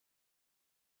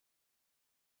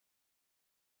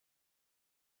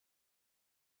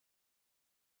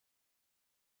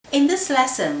In this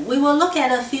lesson, we will look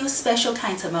at a few special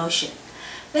kinds of motion.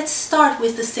 Let's start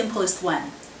with the simplest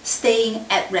one, staying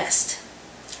at rest.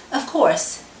 Of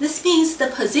course, this means the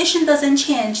position doesn't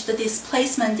change, the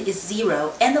displacement is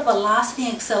zero, and the velocity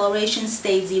and acceleration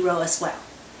stay zero as well.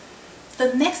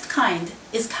 The next kind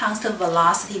is constant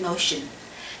velocity motion.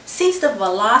 Since the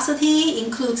velocity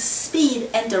includes speed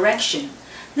and direction,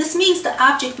 this means the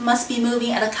object must be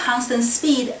moving at a constant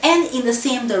speed and in the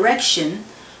same direction,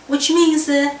 which means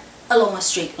along a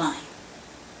straight line.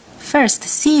 First,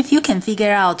 see if you can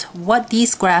figure out what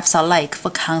these graphs are like for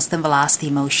constant velocity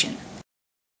motion.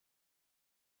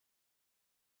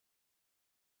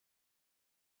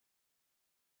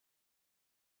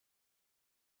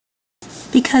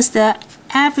 Because the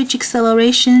average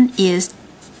acceleration is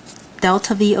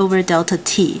delta v over delta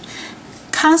t.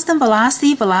 Constant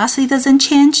velocity doesn't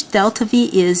change, delta v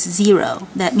is zero.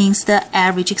 That means the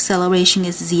average acceleration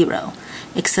is zero.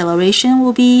 Acceleration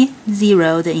will be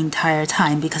zero the entire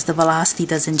time because the velocity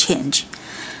doesn't change.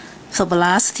 So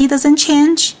velocity doesn't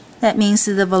change, that means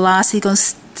the velocity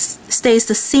stays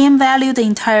the same value the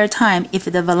entire time. If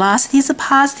the velocity is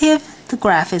positive, the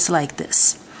graph is like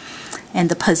this. And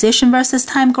the position versus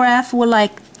time graph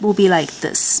will be like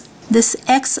this. This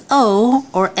xo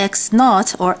or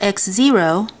x0 or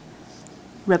x0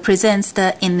 represents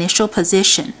the initial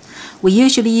position. We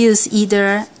usually use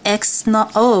either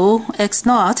x0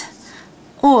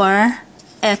 or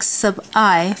x sub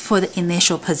I for the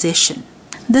initial position.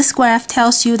 This graph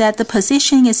tells you that the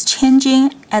position is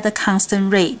changing at a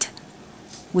constant rate,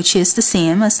 which is the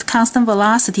same as the constant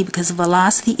velocity because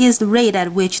velocity is the rate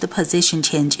at which the position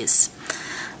changes.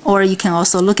 Or you can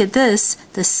also look at this.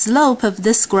 The slope of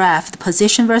this graph, the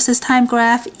position versus time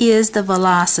graph, is the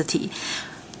velocity.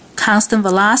 Constant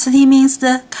velocity means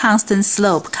the constant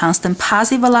slope, constant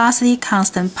positive velocity,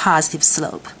 constant positive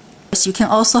slope. You can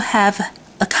also have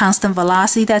a constant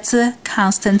velocity that's a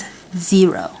constant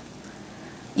zero.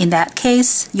 In that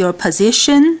case, your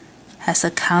position has a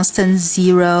constant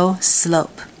zero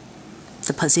slope.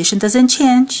 The position doesn't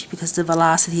change because the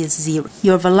velocity is zero.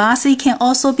 Your velocity can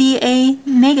also be a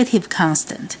negative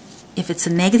constant. If it's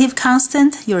a negative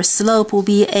constant, your slope will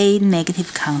be a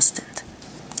negative constant.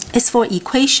 As for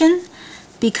equation,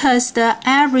 because the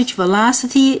average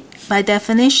velocity, by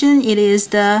definition, it is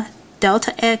the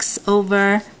delta x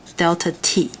over delta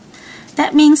t.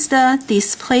 That means the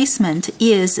displacement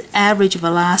is average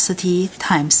velocity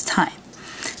times time.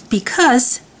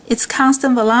 Because it's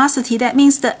constant velocity, that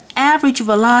means the average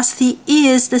velocity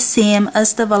is the same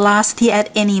as the velocity at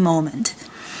any moment.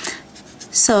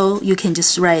 So you can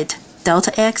just write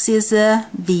delta x is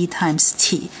v times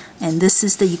t. And this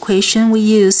is the equation we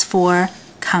use for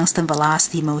constant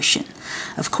velocity motion.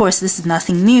 Of course, this is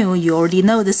nothing new. You already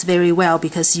know this very well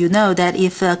because you know that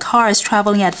if a car is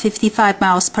traveling at 55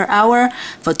 miles per hour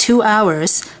for 2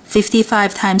 hours,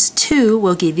 55 times 2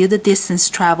 will give you the distance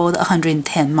traveled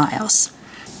 110 miles.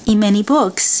 In many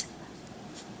books,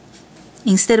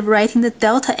 instead of writing the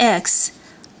delta x,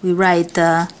 we write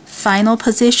the final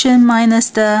position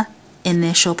minus the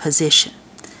initial position.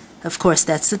 Of course,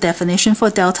 that's the definition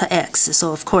for delta x,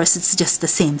 so of course it's just the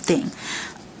same thing.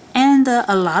 And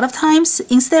a lot of times,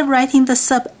 instead of writing the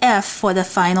sub f for the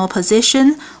final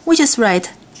position, we just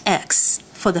write x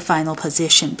for the final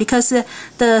position because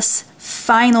the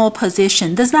final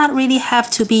position does not really have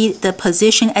to be the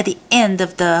position at the end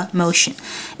of the motion.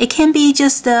 It can be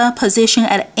just the position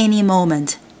at any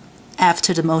moment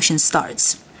after the motion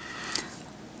starts.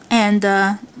 And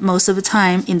most of the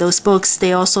time in those books,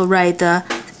 they also write the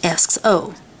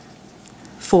xo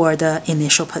for the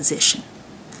initial position.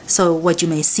 So what you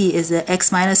may see is that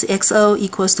x minus xo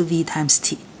equals to v times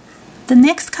t. The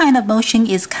next kind of motion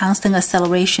is constant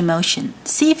acceleration motion.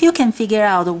 See if you can figure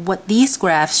out what these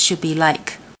graphs should be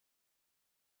like.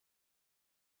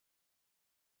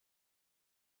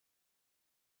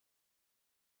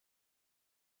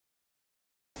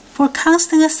 For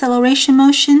constant acceleration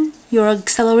motion, your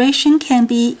acceleration can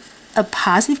be a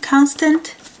positive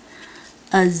constant,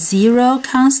 a zero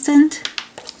constant,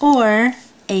 or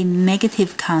a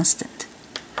negative constant.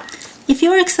 If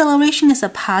your acceleration is a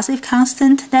positive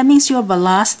constant, that means your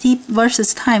velocity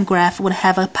versus time graph would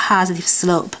have a positive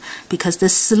slope because the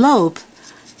slope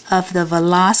of the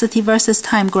velocity versus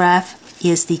time graph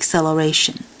is the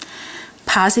acceleration.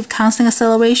 Positive constant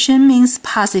acceleration means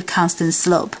positive constant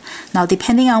slope. Now,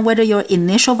 depending on whether your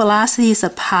initial velocity is a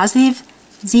positive,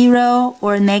 zero,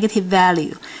 or a negative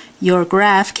value, your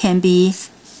graph can be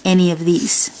any of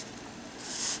these.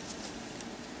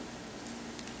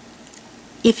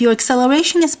 If your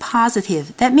acceleration is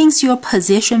positive, that means your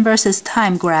position versus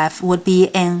time graph would be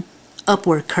an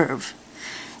upward curve.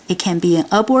 It can be an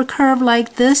upward curve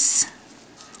like this,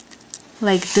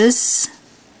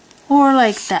 or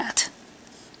like that.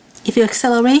 If your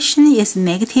acceleration is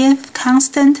negative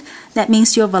constant, that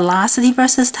means your velocity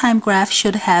versus time graph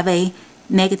should have a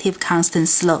negative constant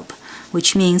slope,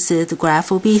 which means the graph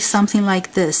will be something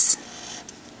like this,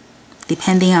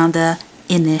 depending on the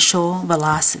initial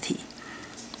velocity.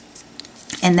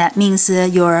 And that means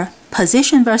your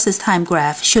position versus time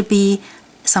graph should be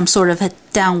some sort of a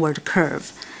downward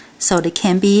curve. So it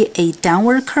can be a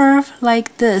downward curve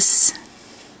like this,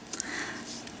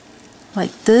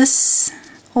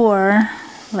 or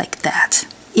like that.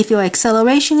 If your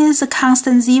acceleration is a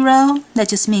constant 0, that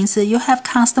just means that you have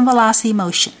constant velocity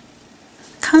motion.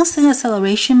 Constant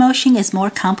acceleration motion is more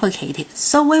complicated,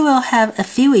 so we will have a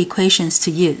few equations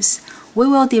to use. We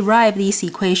will derive these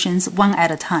equations one at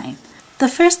a time. The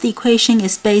first equation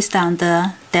is based on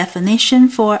the definition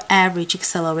for average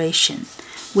acceleration,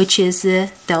 which is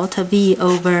delta v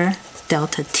over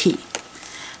delta t.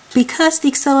 Because the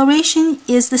acceleration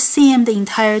is the same the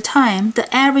entire time, the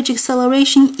average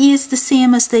acceleration is the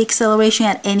same as the acceleration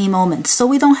at any moment, so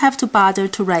we don't have to bother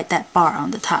to write that bar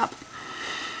on the top.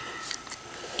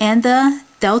 And the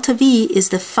delta v is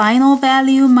the final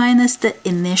value minus the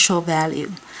initial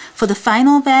value. For the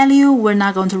final value, we're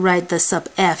not going to write the sub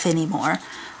f anymore.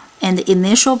 And the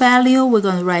initial value, we're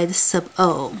going to write sub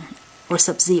o, or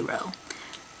sub 0.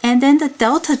 And then the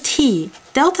delta t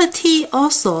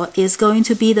also is going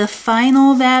to be the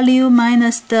final value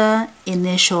minus the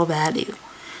initial value.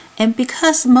 And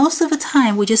because most of the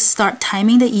time we just start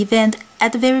timing the event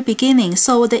at the very beginning,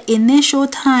 so the initial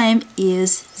time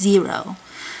is 0.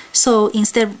 So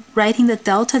instead of writing the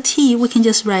delta t, we can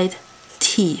just write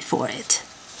t for it.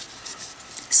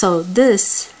 So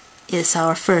this is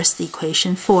our first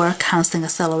equation for constant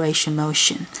acceleration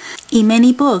motion. In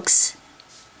many books,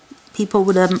 people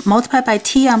would multiply by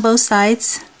t on both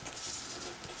sides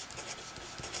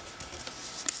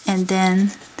and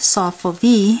then solve for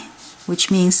v,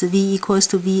 which means v equals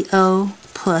to vo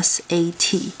plus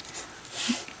at.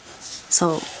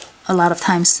 So a lot of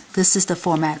times this is the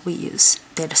format we use.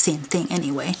 They're the same thing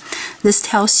anyway. This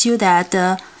tells you that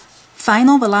the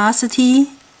final velocity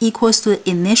equals to the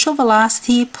initial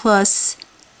velocity plus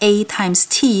a times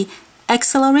t.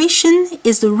 Acceleration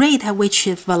is the rate at which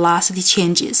velocity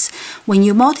changes. When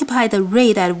you multiply the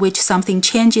rate at which something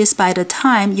changes by the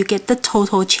time, you get the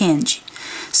total change.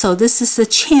 So this is the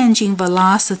change in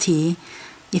velocity.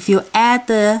 If you add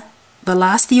the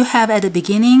velocity you have at the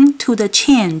beginning to the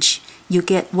change, you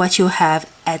get what you have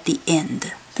at the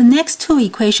end. The next two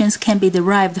equations can be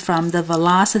derived from the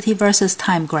velocity versus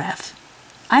time graph.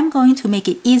 I'm going to make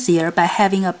it easier by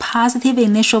having a positive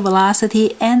initial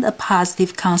velocity and a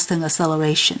positive constant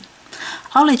acceleration.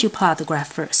 I'll let you plot the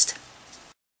graph first.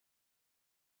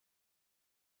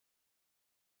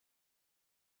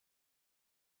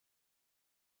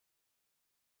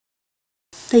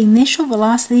 The initial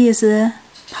velocity is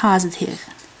positive.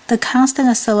 The constant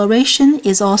acceleration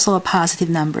is also a positive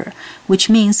number, which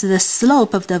means the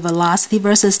slope of the velocity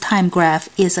versus time graph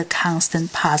is a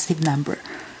constant positive number.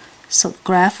 So the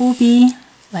graph will be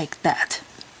like that.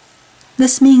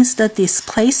 This means the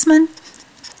displacement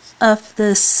of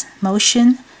this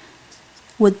motion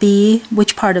would be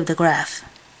which part of the graph?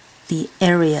 The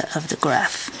area of the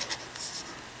graph.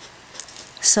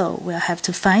 So we'll have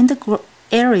to find the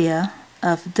area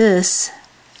of this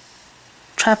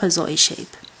trapezoid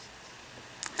shape.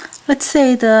 Let's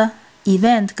say the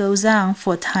event goes on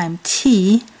for time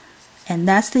t, and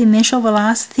that's the initial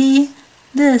velocity.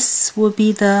 This will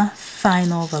be the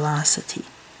final velocity.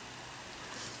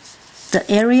 The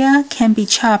area can be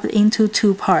chopped into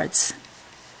two parts,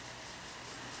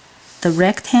 the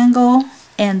rectangle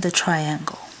and the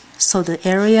triangle. So the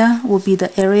area will be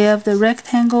the area of the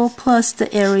rectangle plus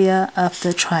the area of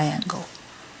the triangle.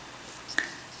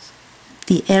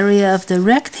 The area of the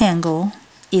rectangle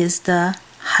is the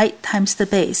height times the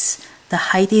base. The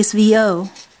height is VO,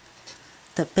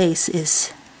 the base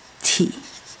is T.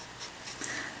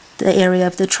 The area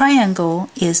of the triangle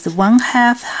is the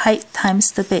 1/2 height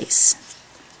times the base.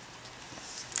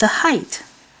 The height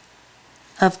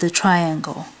of the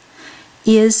triangle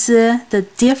is the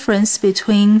difference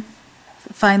between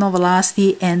final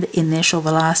velocity and initial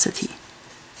velocity.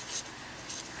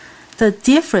 The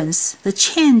difference, the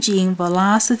change in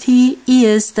velocity,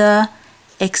 is the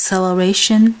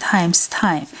acceleration times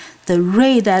time, the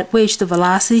rate at which the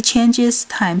velocity changes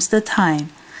times the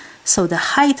time. So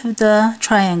the height of the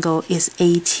triangle is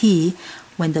AT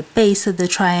when the base of the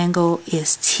triangle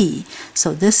is T.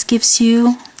 So this gives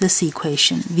you this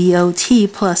equation. VOT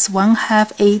plus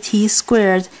 1/2 AT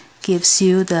squared gives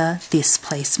you the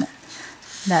displacement.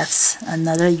 That's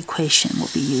another equation we'll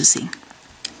be using.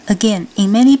 Again,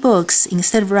 in many books,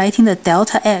 instead of writing the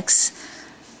delta x,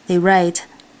 they write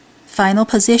final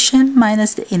position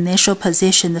minus the initial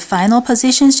position. The final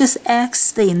position is just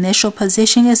x, the initial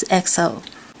position is xo.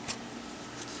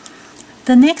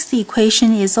 The next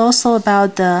equation is also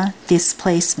about the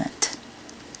displacement.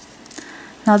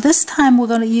 Now this time we're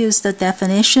going to use the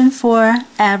definition for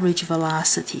average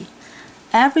velocity.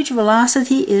 Average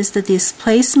velocity is the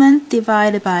displacement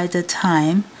divided by the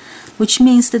time, which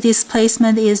means the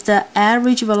displacement is the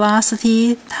average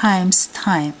velocity times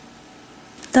time.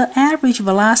 The average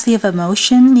velocity of a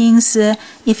motion means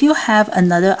if you have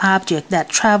another object that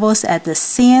travels at the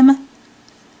same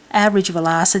average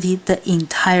velocity the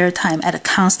entire time at a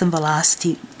constant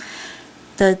velocity,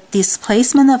 the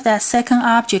displacement of that second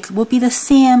object will be the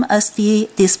same as the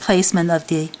displacement of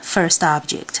the first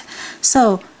object.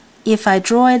 So if I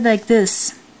draw it like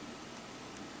this,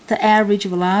 the average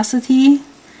velocity,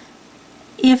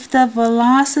 if the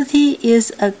velocity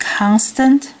is a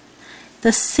constant,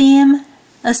 the same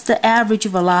as the average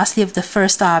velocity of the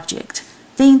first object,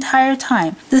 the entire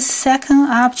time, the second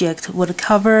object would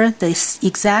cover the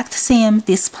exact same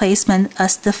displacement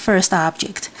as the first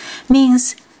object.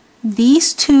 Means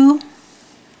these two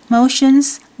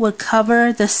motions would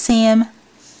cover the same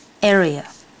area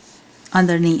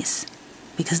underneath,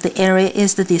 because the area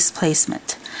is the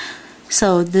displacement.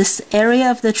 So this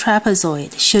area of the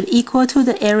trapezoid should equal to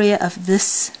the area of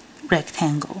this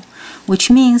rectangle, which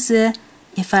means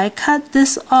if I cut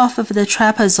this off of the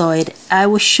trapezoid,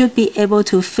 I should be able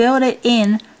to fill it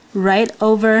in right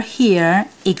over here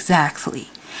exactly.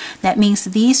 That means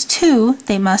these two,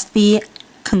 they must be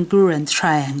congruent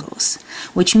triangles,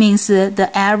 which means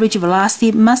the average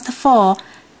velocity must fall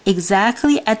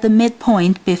exactly at the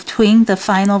midpoint between the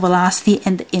final velocity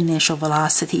and the initial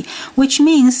velocity, which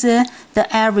means the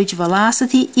average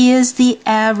velocity is the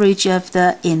average of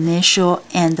the initial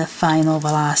and the final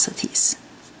velocities.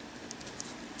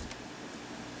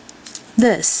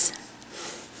 This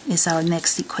is our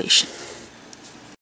next equation.